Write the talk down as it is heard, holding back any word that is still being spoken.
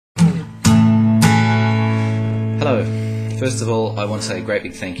Hello. First of all, I want to say a great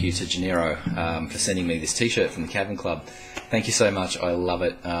big thank you to Janero for sending me this t-shirt from the Cabin Club. Thank you so much. I love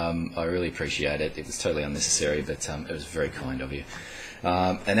it. I really appreciate it. It was totally unnecessary, but it was very kind of you.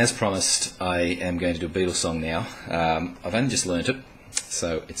 And as promised, I am going to do a Beatles song now. I've only just learnt it,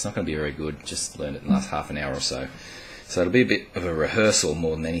 so it's not going to be very good. Just learned it in the last half an hour or so. So it'll be a bit of a rehearsal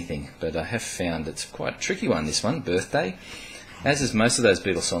more than anything, but I have found it's quite a tricky one, this one, Birthday. As is most of those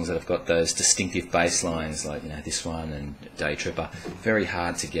Beatles songs that have got those distinctive bass lines, like this one and Day Tripper, very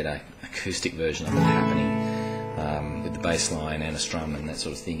hard to get an acoustic version of it happening with the bass line and a strum and that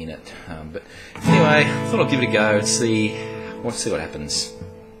sort of thing in it. But anyway, I thought I'd give it a go and see what happens.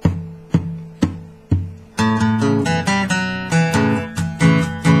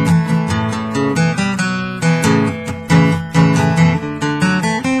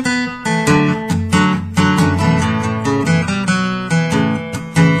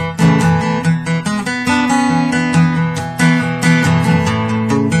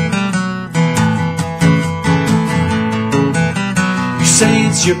 Say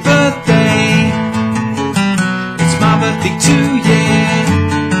it's your birthday, it's my birthday too, yeah.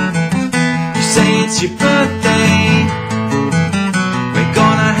 You say it's your birthday, we're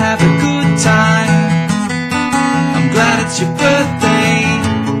gonna have a good time. I'm glad it's your birthday,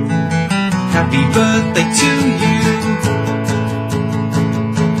 happy birthday to you.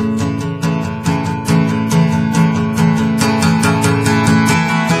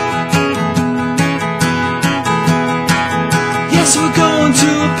 Yes, we're going to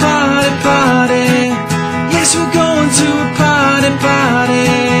a party. Yes, we're going to a party.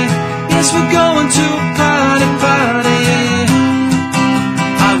 Yes, we're going to a party.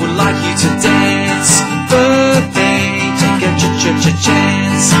 I would like you to dance. Birthday, take a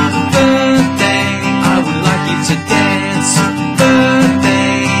chance. Birthday, I would like you to dance.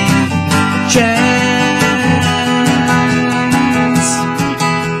 Birthday, chance.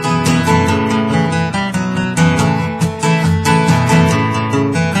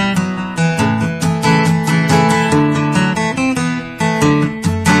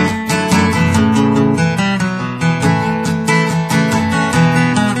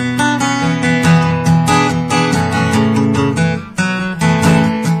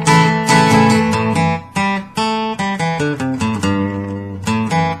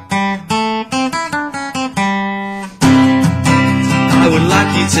 I would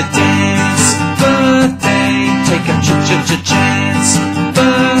like you to dance. Birthday, take a chance.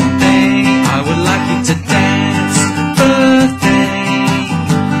 Birthday, I would like you to dance. Birthday,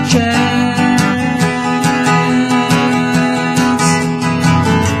 chance.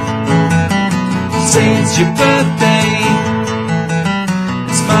 Say it's your birthday,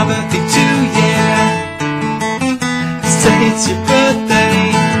 it's my birthday too, yeah. Say it's your birthday,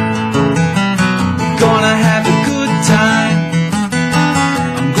 we're gonna have a good time.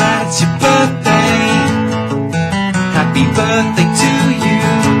 It's your birthday, happy birthday to you.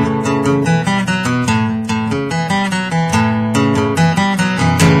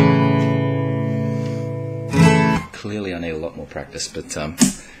 Clearly I need a lot more practice, but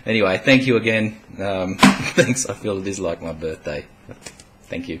anyway, thank you again. Thanks, I feel it is like my birthday.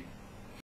 Thank you.